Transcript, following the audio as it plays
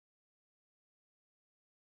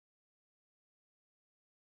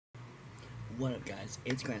What up, guys?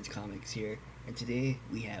 It's Grant's Comics here, and today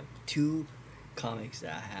we have two comics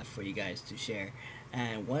that I have for you guys to share.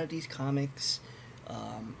 And one of these comics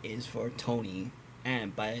is for Tony,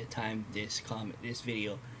 and by the time this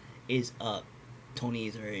video is up, Tony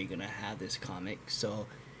is already gonna have this comic. So,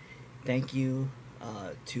 thank you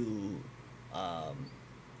to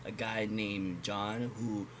a guy named John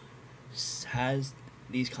who has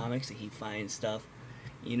these comics that he finds stuff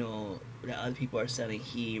that other people are selling.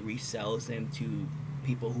 He resells them to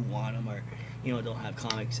people who want them or don't have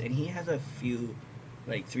comics, and he has a few,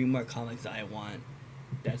 like 3 more comics that I want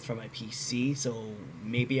that's for my PC, so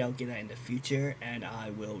maybe I'll get that in the future and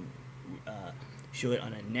I will show it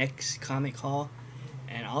on a next comic haul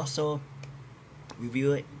and also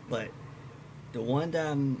review it. But the one that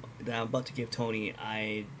I'm about to give Tony,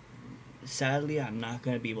 sadly I'm not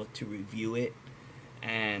going to be able to review it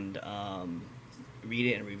and read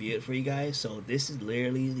it and review it for you guys. So this is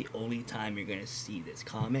literally the only time you're gonna see this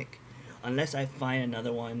comic, unless I find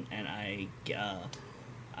another one and I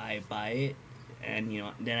buy it, and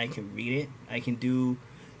then I can read it. I can do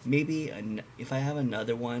maybe if I have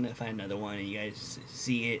another one, and you guys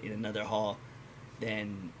see it in another haul,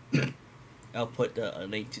 then I'll put a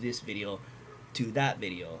link to this video to that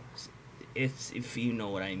video. It's if you know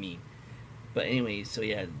what I mean. But anyways, so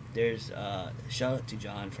yeah, there's shout out to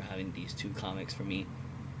John for having these 2 comics for me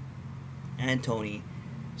and Tony.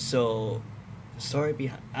 So story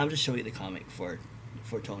behind, I'll just show you the comic for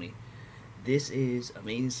Tony. This is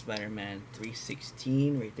Amazing Spider-Man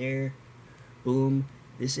 316 right there. Boom.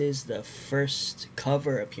 This is the first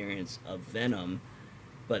cover appearance of Venom,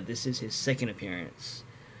 but this is his second appearance.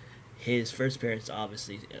 His first appearance,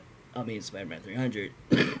 obviously, Amazing Spider-Man 300.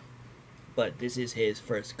 But this is his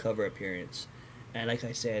first cover appearance, and like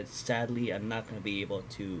I said, sadly I'm not going to be able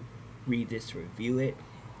to read this to review it,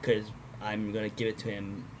 because I'm going to give it to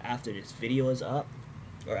him after this video is up,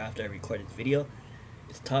 or after I record this video.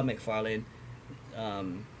 It's Todd McFarlane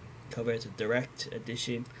cover. It's a direct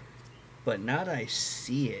edition, but now that I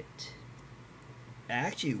see it,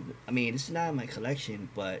 actually, I mean, this is not in my collection,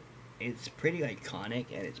 but it's pretty iconic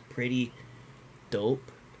and it's pretty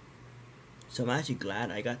dope. So I'm actually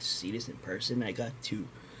glad I got to see this in person. I got to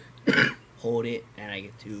hold it and I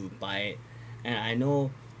get to buy it. And I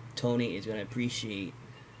know Tony is going to appreciate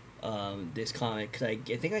this comic, because I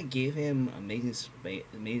think I gave him Amazing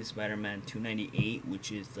Spider-Man 298,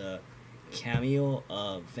 which is the cameo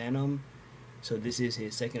of Venom. So this is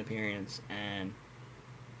his second appearance and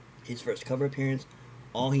his first cover appearance.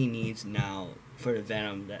 All he needs now for the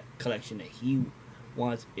Venom that collection that he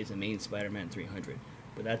wants is Amazing Spider-Man 300.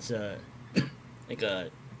 But that's like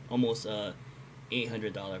almost a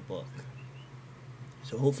 $800 book.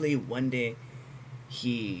 So hopefully one day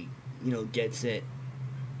he gets it,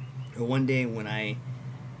 or one day when I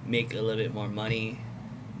make a little bit more money,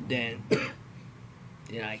 then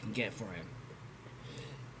I can get it for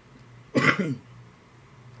him.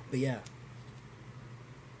 But yeah,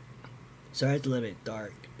 sorry it's a little bit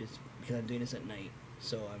dark. It's because I'm doing this at night,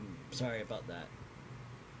 so I'm sorry about that.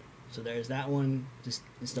 So there's that one.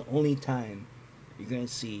 It's the only time you're going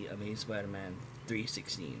to see Amazing Spider-Man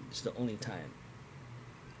 316. It's the only time.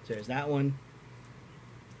 So there's that one.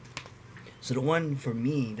 So the one for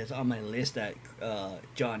me that's on my list that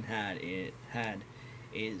John had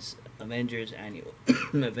is Avengers Annual.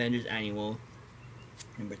 Avengers Annual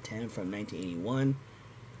number 10 from 1981.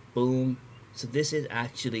 Boom. So this is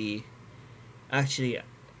actually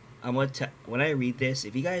when I read this,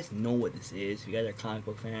 if you guys know what this is, if you guys are comic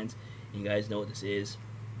book fans and you guys know what this is,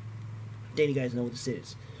 then you guys know what this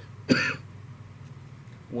is.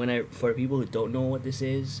 For people who don't know what this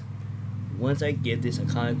is, once I give this a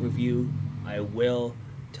comic review, I will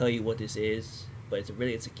tell you what this is. But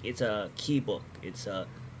it's a key book. It's a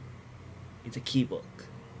key book.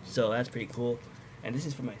 So that's pretty cool. And this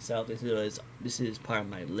is for myself. This is part of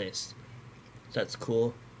my list. So that's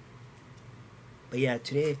cool. But yeah,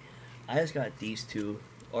 today I just got these 2,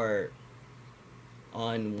 or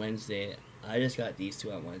on Wednesday. I just got these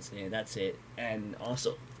 2 on Wednesday, and that's it. And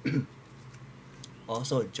also,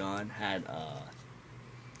 John had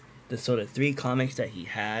the sort of 3 comics that he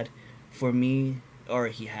had for me, or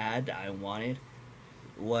that I wanted,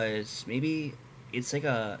 was maybe it's like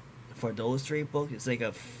for those 3 books, it's like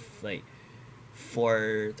like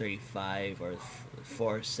 $435 or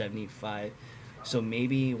 $475. So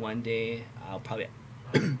maybe one day I'll probably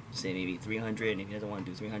say maybe 300, and if he doesn't want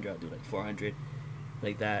to do 300, I'll do like 400,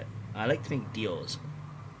 like that. I like to make deals,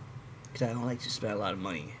 because I don't like to spend a lot of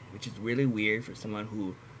money, which is really weird for someone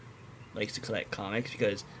who likes to collect comics,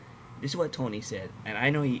 because this is what Tony said, and I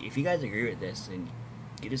know if you guys agree with this, and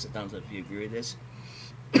give us a thumbs up if you agree with this.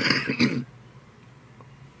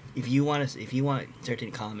 if you want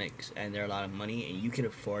certain comics and they're a lot of money and you can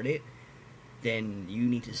afford it, then you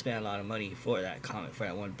need to spend a lot of money for that comic, for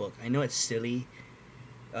that one book. I know it's silly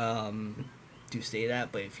to say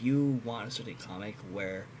that, but if you want a certain comic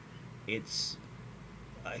where it's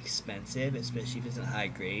expensive, especially if it's a high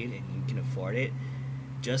grade and you can afford it,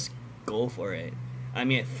 just go for it. I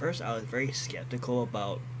mean, at first I was very skeptical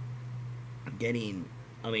about getting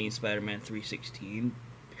Amazing Spider-Man 316,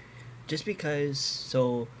 just because.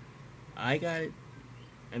 So I got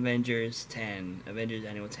Avengers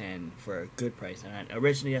Annual 10 for a good price, and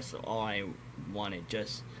originally that's all I wanted,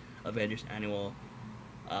 just Avengers Annual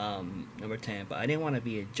number 10. But I didn't want to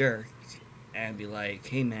be a jerk and be like,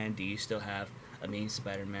 hey man, do you still have Amazing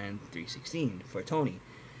Spider-Man 316 for Tony?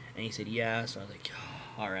 And he said yeah, so I was like,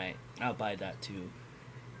 oh, alright, I'll buy that too.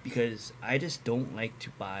 Because I just don't like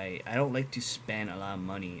to spend a lot of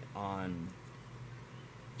money on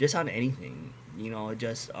just on anything,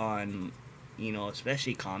 just on,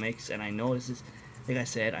 especially comics. And I know this is, like I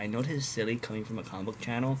said, I know this is silly coming from a comic book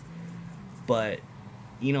channel, but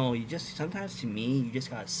you just sometimes, to me, you just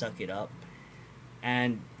gotta suck it up.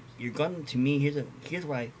 And you're going to me. Here's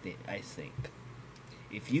what I think.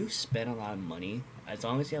 If you spend a lot of money, as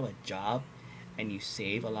long as you have a job and you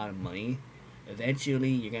save a lot of money, eventually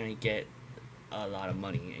you're gonna get a lot of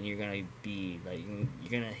money, and you're gonna be like, you're just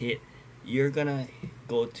gonna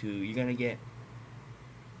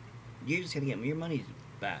get your money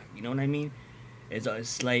back. You know what I mean?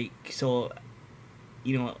 It's like, so,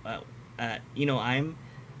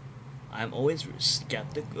 I'm always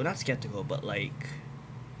skeptical. Well, not skeptical, but like,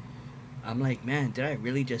 I'm like, man, did I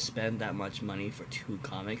really just spend that much money for 2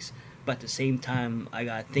 comics? But at the same time, I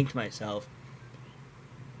gotta think to myself,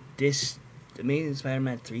 this Amazing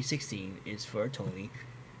Spider-Man 316 is for Tony,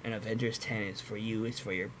 and Avengers 10 is for you. It's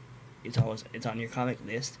on your comic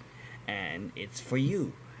list, and it's for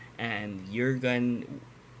you, and you're gonna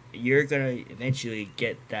eventually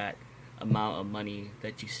get that amount of money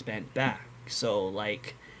that you spent back. So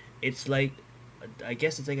like, it's like, I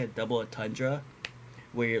guess it's like a double entendre,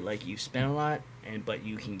 where you're like, you spend a lot, but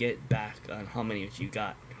you can get back on how many you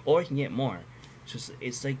got, or you can get more.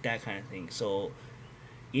 It's like that kind of thing. So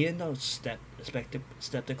even though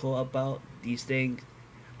skeptical about these things,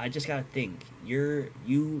 I just gotta think,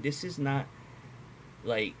 this is not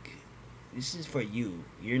like, this is for you.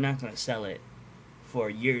 You're not gonna sell it for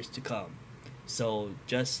years to come, so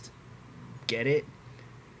just get it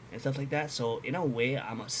and stuff like that. So in a way,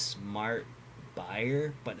 I'm a smart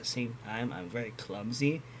buyer, but at the same time, I'm very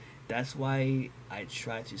clumsy. That's why I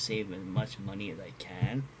try to save as much money as I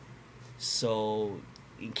can, so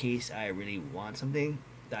in case I really want something,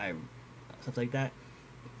 stuff like that,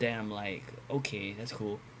 then I'm like, okay, that's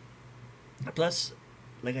cool. Plus,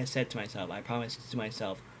 like I said to myself, I promised to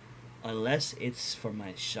myself, unless it's for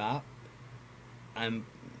my shop, I'm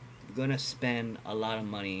gonna spend a lot of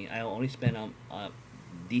money. I'll only spend a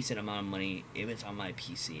decent amount of money if it's on my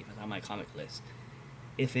PC, if it's on my comic list.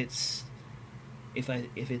 If it's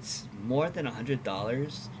more than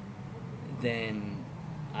 $100, then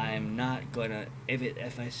I'm not gonna.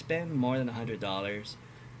 If I spend more than $100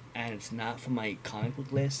 and it's not for my comic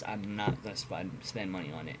book list, I'm not gonna spend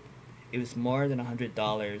money on it. If it's more than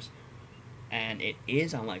 $100 and it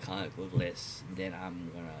is on my comic book list, then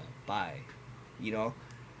I'm gonna buy,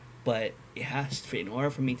 But in order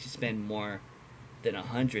for me to spend more than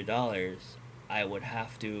 $100,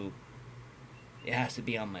 it has to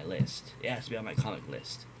be on my list. It has to be on my comic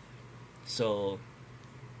list. So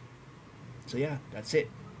yeah, that's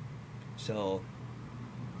it. So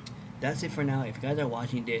that's it for now. If you guys are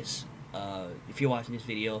watching this, if you're watching this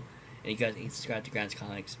video and you guys ain't subscribed to Grant's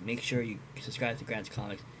Comics, make sure you subscribe to Grant's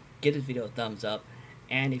Comics. Give this video a thumbs up.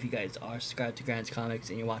 And if you guys are subscribed to Grant's Comics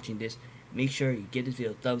and you're watching this, make sure you give this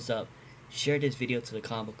video a thumbs up. Share this video to the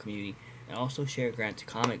comic book community, and also share Grant's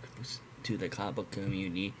Comics to the comic book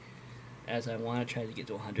community, as I want to try to get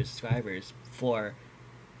to 100 subscribers for,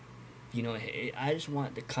 I just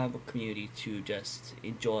want the comic book community to just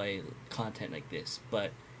enjoy content like this,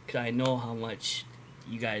 but because I know how much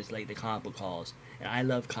you guys like the comic book hauls, and I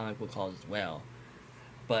love comic book hauls as well.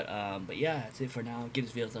 But yeah, that's it for now. Give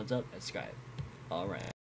this video a thumbs up and subscribe.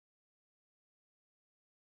 Alright.